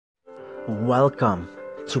Welcome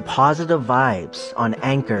to Positive Vibes on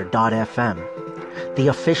Anchor.fm, the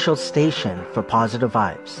official station for Positive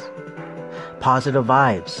Vibes. Positive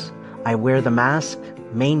Vibes. I wear the mask.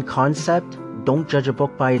 Main concept, don't judge a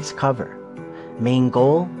book by its cover. Main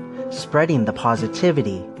goal, spreading the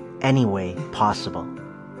positivity any way possible.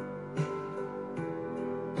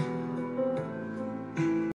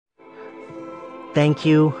 Thank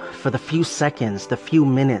you for the few seconds, the few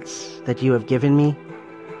minutes that you have given me.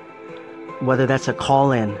 Whether that's a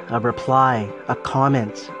call-in, a reply, a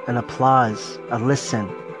comment, an applause, a listen,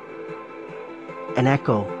 an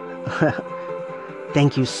echo.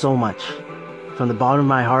 Thank you so much. From the bottom of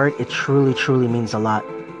my heart, it truly, truly means a lot.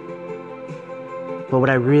 But what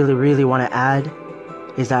I really, really want to add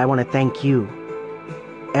is that I want to thank you,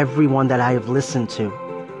 everyone that I have listened to,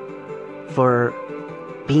 for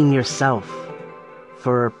being yourself,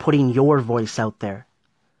 for putting your voice out there.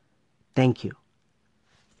 Thank you.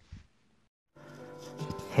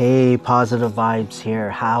 Hey, Positive Vibes here.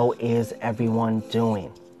 How is everyone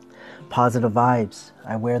doing? Positive Vibes.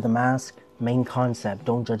 I wear the mask. Main concept,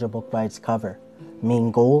 don't judge a book by its cover. Main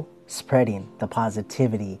goal, spreading the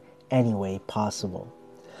positivity any way possible.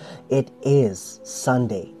 It is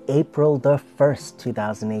Sunday, April the 1st,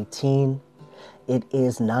 2018. It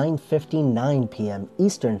is 9:59 p.m.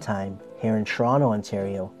 Eastern Time here in Toronto,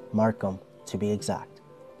 Ontario, Markham to be exact.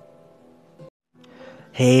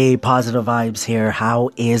 Hey, Positive Vibes here. How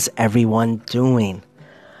is everyone doing?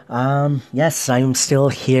 Yes, I'm still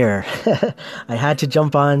here. I had to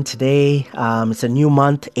jump on today. It's a new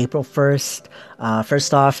month, April 1st.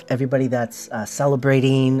 First off, everybody that's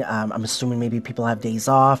celebrating, I'm assuming maybe people have days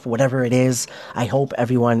off, whatever it is. I hope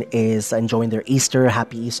everyone is enjoying their Easter.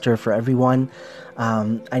 Happy Easter for everyone.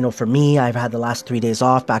 I know for me, I've had the last 3 days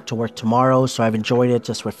off, back to work tomorrow, so I've enjoyed it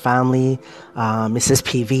just with family, Mrs.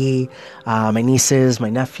 PV, my nieces, my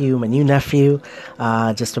nephew, my new nephew,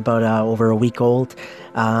 just about over a week old.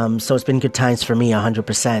 So it's been good times for me,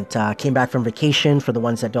 100%. Came back from vacation. For the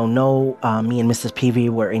ones that don't know, me and Mrs. PV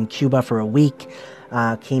were in Cuba for a week.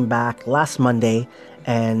 Came back last Monday,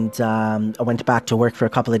 and I went back to work for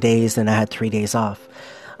a couple of days, and I had 3 days off.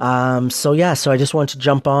 So I just wanted to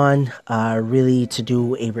jump on, really to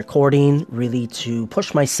do a recording, really to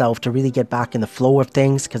push myself to really get back in the flow of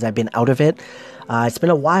things, because I've been out of it. It's been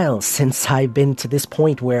a while since I've been to this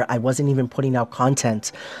point where I wasn't even putting out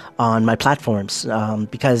content on my platforms.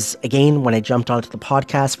 Because again, when I jumped onto the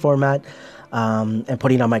podcast format, and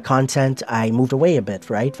putting on my content, I moved away a bit,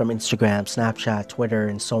 right? From Instagram, Snapchat, Twitter,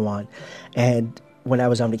 and so on. And when I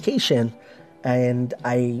was on vacation, and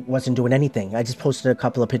I wasn't doing anything. I just posted a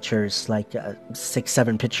couple of pictures, like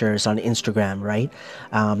 6-7 pictures on Instagram, right?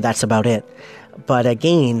 That's about it. But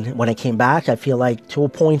again, when I came back, I feel like to a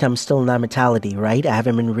point I'm still in that mentality, right? I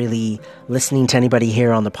haven't been really listening to anybody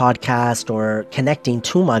here on the podcast or connecting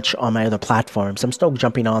too much on my other platforms. I'm still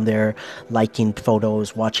jumping on there, liking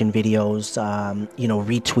photos, watching videos,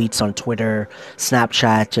 retweets on Twitter,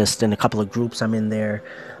 Snapchat, just in a couple of groups I'm in there.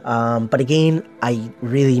 But again, I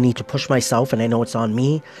really need to push myself, and I know it's on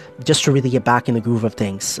me, just to really get back in the groove of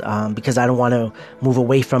things, because I don't want to move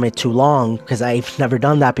away from it too long, because I've never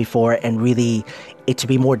done that before, and really it to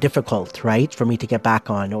be more difficult, right, for me to get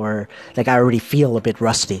back on, or like I already feel a bit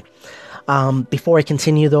rusty. Before I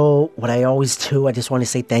continue though, what I always do, I just want to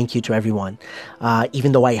say thank you to everyone.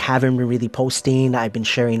 Even though I haven't been really posting, I've been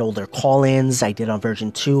sharing older call-ins. I did on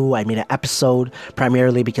version 2. I made an episode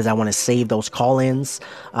primarily because I want to save those call-ins,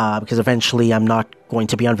 because eventually I'm not going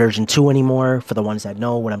to be on version 2 anymore. For the ones that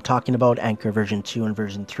know what I'm talking about, Anchor version 2 and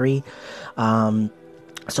version 3.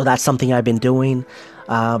 So that's something I've been doing.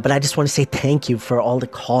 But I just want to say thank you for all the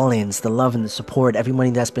call-ins, the love and the support, everybody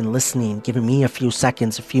that's been listening, giving me a few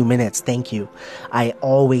seconds, a few minutes. Thank you. I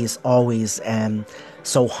always am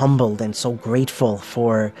so humbled and so grateful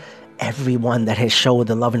for everyone that has showed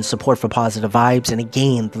the love and support for Positive Vibes. And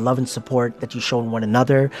again, the love and support that you show in one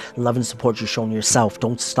another, the love and support you show in yourself.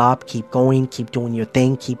 Don't stop. Keep going. Keep doing your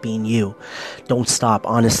thing. Keep being you. Don't stop.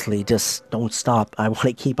 Honestly, just don't stop. I want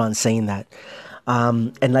to keep on saying that.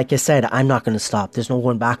 And like I said, I'm not going to stop. There's no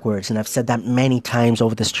going backwards. And I've said that many times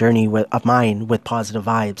over this journey of mine with Positive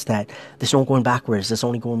Vibes, that there's no going backwards. There's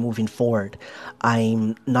only going moving forward.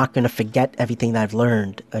 I'm not going to forget everything that I've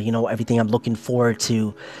learned, everything I'm looking forward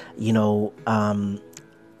to, everything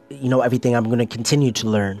I'm going to continue to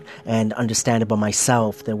learn and understand about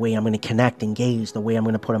myself, the way I'm going to connect, engage, the way I'm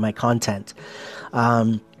going to put in my content.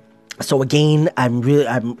 So again, I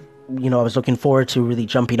was looking forward to really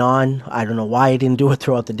jumping on. I don't know why I didn't do it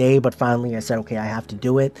throughout the day, but finally I said, okay, I have to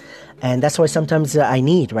do it. And that's why sometimes I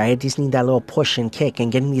need, right? I just need that little push and kick,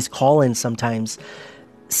 and getting these call-ins sometimes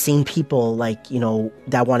seeing people like,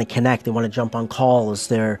 that want to connect, they want to jump on calls,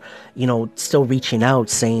 they're, still reaching out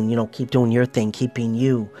saying, keep doing your thing, keep being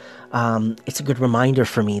you. It's a good reminder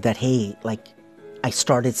for me that, hey, like, I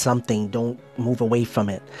started something, don't move away from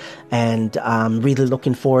it. And I'm really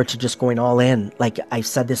looking forward to just going all in. Like I've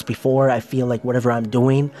said this before, I feel like whatever I'm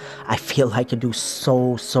doing, I feel like I could do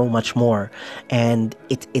so much more. And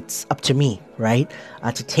it's up to me, right?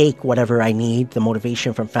 To take whatever I need, the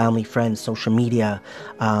motivation from family, friends, social media,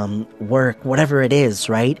 work, whatever it is,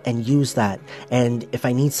 right? And use that. And if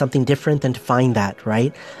I need something different, then to find that,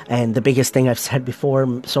 right? And the biggest thing I've said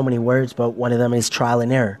before, so many words, but one of them is trial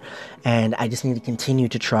and error. And I just need to continue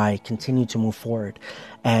to try, continue to move forward.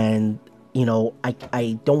 And,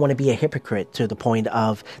 I don't want to be a hypocrite to the point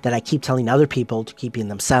of that I keep telling other people to keep being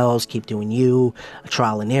themselves, keep doing you,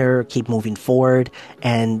 trial and error, keep moving forward.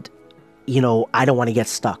 And, I don't want to get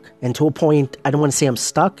stuck. And to a point, I don't want to say I'm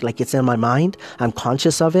stuck, like it's in my mind. I'm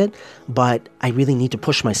conscious of it, but I really need to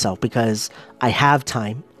push myself because I have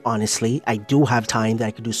time. Honestly, I do have time that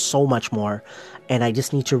I could do so much more. And I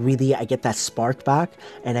just need to I get that spark back,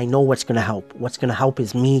 and I know what's going to help. What's going to help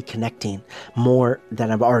is me connecting more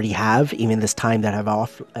than I've already have, even this time that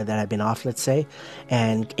I've been off, let's say,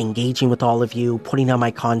 and engaging with all of you, putting out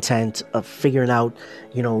my content, figuring out,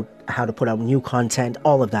 how to put out new content,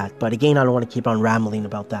 all of that. But again, I don't want to keep on rambling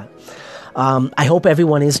about that. I hope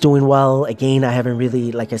everyone is doing well. Again, I haven't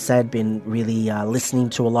really, like I said, been really listening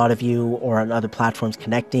to a lot of you or on other platforms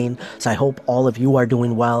connecting. So I hope all of you are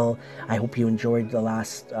doing well. I hope you enjoyed the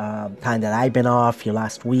last time that I've been off, your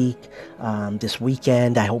last week, this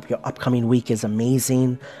weekend. I hope your upcoming week is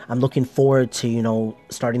amazing. I'm looking forward to,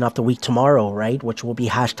 starting off the week tomorrow, right? Which will be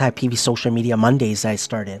hashtag PV Social Media Mondays I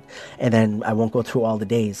started. And then I won't go through all the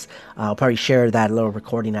days. I'll probably share that little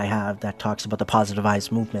recording I have that talks about the Positive Vibes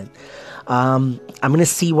movement. I'm going to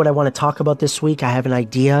see what I want to talk about this week. I have an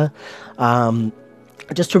idea.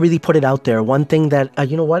 Just to really put it out there. One thing that, I'm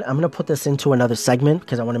going to put this into another segment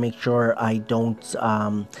because I want to make sure I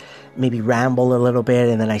don't maybe ramble a little bit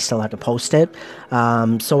and then I still have to post it.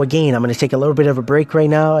 So again, I'm going to take a little bit of a break right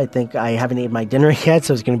now. I think I haven't ate my dinner yet,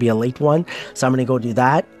 so it's going to be a late one. So I'm going to go do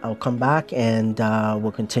that. I'll come back and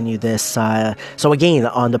we'll continue this. So again,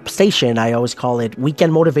 on the station, I always call it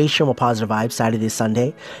Weekend Motivation with Positive Vibes, Saturday,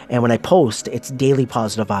 Sunday. And when I post, it's daily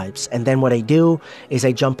positive vibes. And then what I do is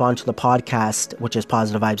I jump onto the podcast, which is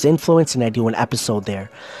Positive Vibes Influence, and I do an episode there.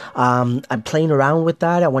 I'm playing around with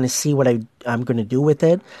that. I want to see what I'm going to do with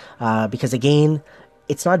it. Because again,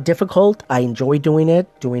 it's not difficult. I enjoy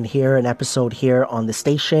doing here an episode here on the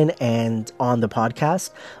station and on the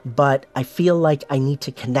podcast, but I feel like I need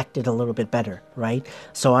to connect it a little bit better, right?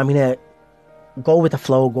 So I'm going to go with the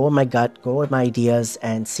flow, go with my gut, go with my ideas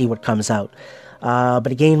and see what comes out. But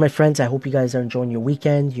again, my friends, I hope you guys are enjoying your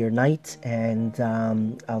weekend, your night, and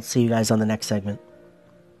I'll see you guys on the next segment.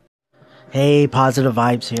 Hey, Positive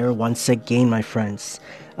Vibes here once again, my friends.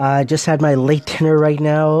 I just had my late dinner right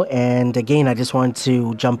now, and again, I just wanted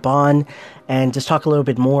to jump on and just talk a little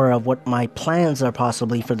bit more of what my plans are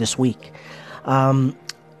possibly for this week.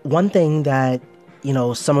 One thing that,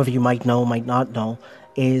 some of you might know, might not know,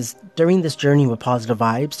 is during this journey with Positive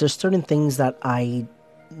Vibes, there's certain things that I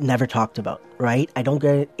never talked about, right? I don't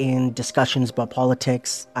get in discussions about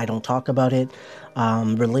politics. I don't talk about it.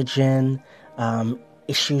 Religion,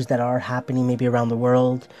 issues that are happening maybe around the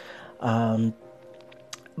world.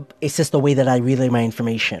 It's just the way that I relay my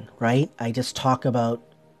information, right? I just talk about,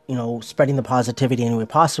 spreading the positivity any way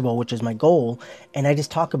possible, which is my goal. And I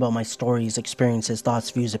just talk about my stories, experiences, thoughts,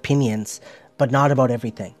 views, opinions, but not about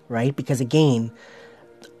everything, right? Because again,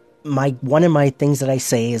 one of my things that I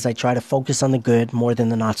say is I try to focus on the good more than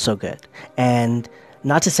the not so good. And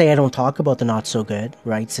not to say I don't talk about the not so good,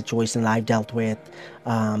 right? Situations that I've dealt with,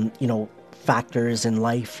 factors in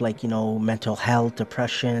life like, mental health,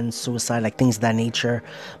 depression, suicide, like things of that nature.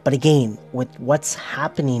 But again, with what's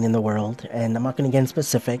happening in the world, and I'm not going to get into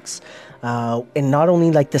specifics, and not only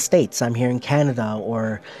like the States, I'm here in Canada,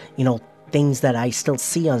 or, things that I still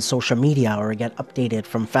see on social media or get updated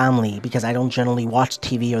from family because I don't generally watch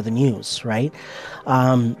TV or the news, right?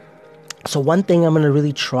 So one thing I'm going to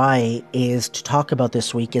really try is to talk about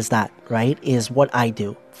this week is that, right, is what I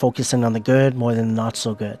do, focusing on the good more than the not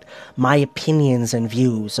so good. My opinions and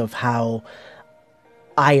views of how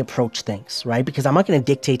I approach things, right? Because I'm not going to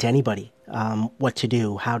dictate to anybody what to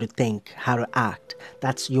do, how to think, how to act.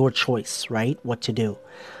 That's your choice, right? What to do.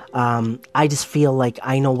 I just feel like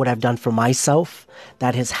I know what I've done for myself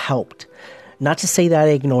that has helped. Not to say that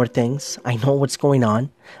I ignore things. I know what's going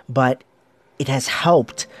on, but it has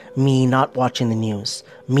helped me not watching the news,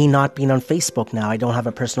 me not being on Facebook now. I don't have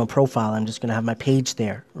a personal profile. I'm just going to have my page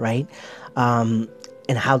there, right? And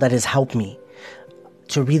and how that has helped me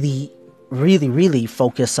to really, really, really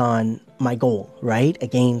focus on my goal, right?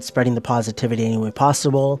 Again, spreading the positivity any way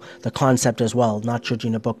possible, the concept as well, not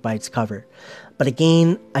judging a book by its cover. But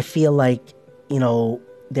again, I feel like,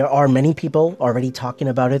 there are many people already talking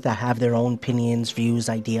about it that have their own opinions, views,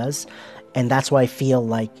 ideas. And that's why I feel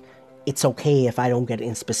like it's okay if I don't get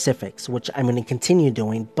in specifics, which I'm going to continue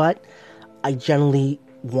doing. But I generally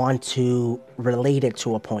want to relate it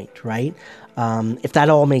to a point, right? If that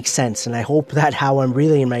all makes sense. And I hope that how I'm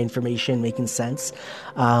relaying my information making sense.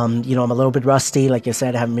 I'm a little bit rusty. Like I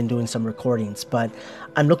said, I haven't been doing some recordings, but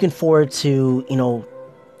I'm looking forward to,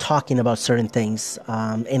 talking about certain things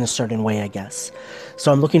in a certain way, I guess.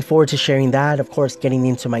 So I'm looking forward to sharing that. Of course, getting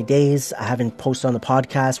into my days. I haven't posted on the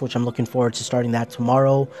podcast, which I'm looking forward to starting that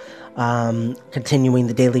tomorrow. Continuing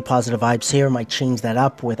the daily positive vibes here. Might change that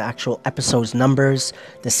up with actual episodes numbers,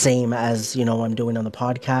 the same as, I'm doing on the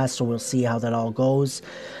podcast. So we'll see how that all goes.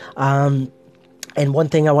 And one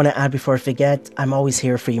thing I want to add before I forget, I'm always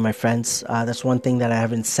here for you, my friends. That's one thing that I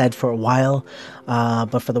haven't said for a while.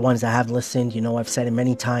 But for the ones that have listened, I've said it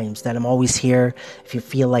many times that I'm always here. If you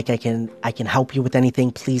feel like I can help you with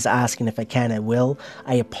anything, please ask. And if I can, I will.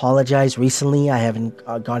 I apologize. Recently, I haven't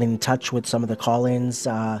gotten in touch with some of the call-ins.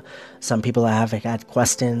 Some people have had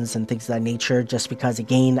questions and things of that nature, just because,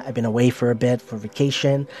 again, I've been away for a bit for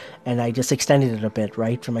vacation, and I just extended it a bit,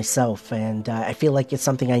 right, for myself. And I feel like it's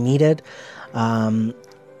something I needed.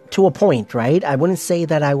 To a point, right? I wouldn't say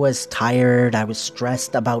that I was tired, I was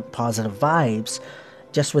stressed about positive vibes,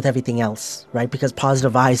 just with everything else, right? Because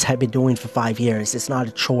positive vibes I've been doing for 5 years. It's not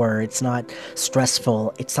a chore, it's not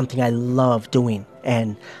stressful, it's something I love doing.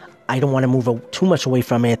 And I don't want to move too much away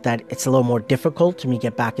from it, that it's a little more difficult to me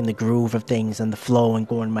get back in the groove of things and the flow and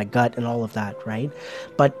go in my gut and all of that, right?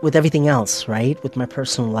 But with everything else, right? With my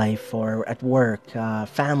personal life or at work,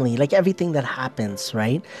 family, like everything that happens,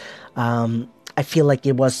 right? I feel like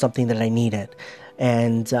it was something that I needed.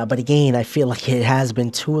 And, but again, I feel like it has been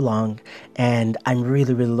too long, and I'm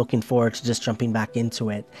really, really looking forward to just jumping back into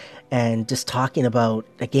it and just talking about,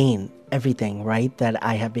 again, everything, right, that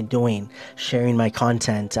I have been doing, sharing my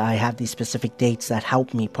content. I have these specific dates that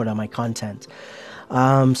help me put on my content.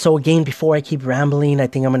 So again, before I keep rambling, I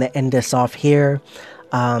think I'm going to end this off here.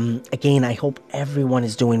 Again, I hope everyone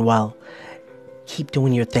is doing well. Keep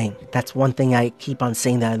doing your thing. That's one thing I keep on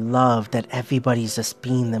saying that I love, that everybody's just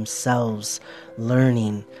being themselves,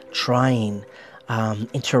 learning, trying,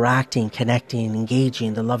 interacting, connecting,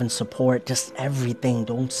 engaging, the love and support, just everything.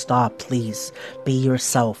 Don't stop, please. Be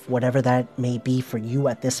yourself. Whatever that may be for you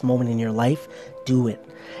at this moment in your life, do it.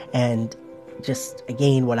 And just,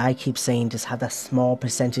 again, what I keep saying, just have that small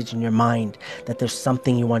percentage in your mind that there's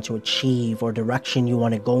something you want to achieve or direction you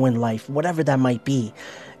want to go in life, whatever that might be.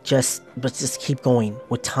 Just keep going.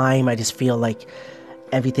 With time, I just feel like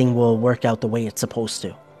everything will work out the way it's supposed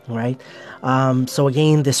to, right? So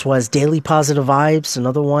again, this was Daily Positive Vibes,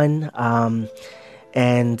 another one.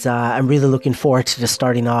 And I'm really looking forward to just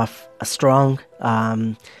starting off strong.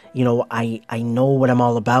 I know what I'm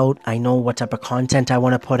all about. I know what type of content I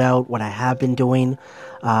want to put out, what I have been doing,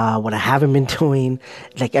 what I haven't been doing,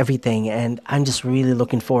 like everything. And I'm just really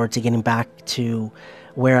looking forward to getting back to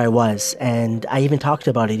where I was. And I even talked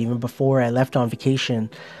about it even before I left on vacation.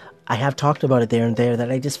 I have talked about it there and there,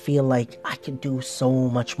 that I just feel like I could do so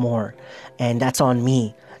much more. And that's on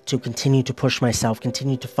me to continue to push myself,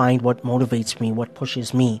 continue to find what motivates me, what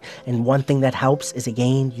pushes me. And one thing that helps is,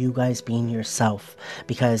 again, you guys being yourself,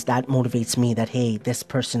 because that motivates me that, hey, this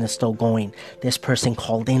person is still going. This person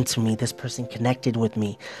called into me. This person connected with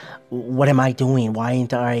me. What am I doing? Why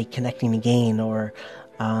aren't I connecting again? Or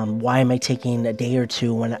why am I taking a day or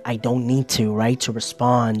two when I don't need to, right, to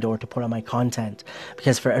respond or to put on my content?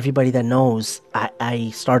 Because for everybody that knows,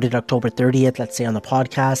 I started October 30th, let's say, on the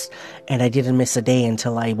podcast, and I didn't miss a day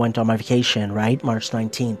until I went on my vacation, right, March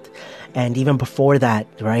 19th. And even before that,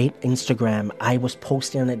 right, Instagram, I was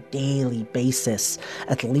posting on a daily basis,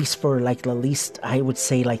 at least I would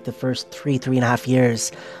say like the first three and a half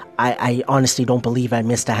years. I honestly don't believe I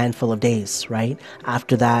missed a handful of days, right?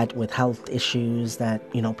 After that, with health issues that,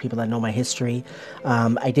 people that know my history,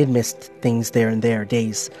 I did miss things there and there,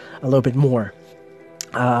 days, a little bit more.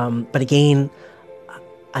 But again,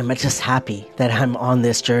 I'm just happy that I'm on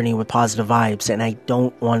this journey with positive vibes, and I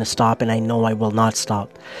don't want to stop, and I know I will not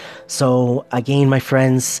stop. So again, my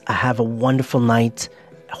friends, have a wonderful night.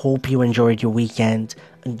 Hope you enjoyed your weekend.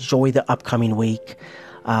 Enjoy the upcoming week.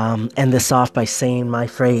 End this off by saying my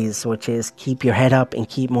phrase, which is keep your head up and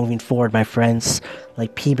keep moving forward, my friends.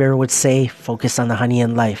 Like P. Bear would say, focus on the honey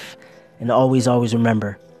in life. And always, always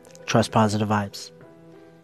remember, trust positive vibes.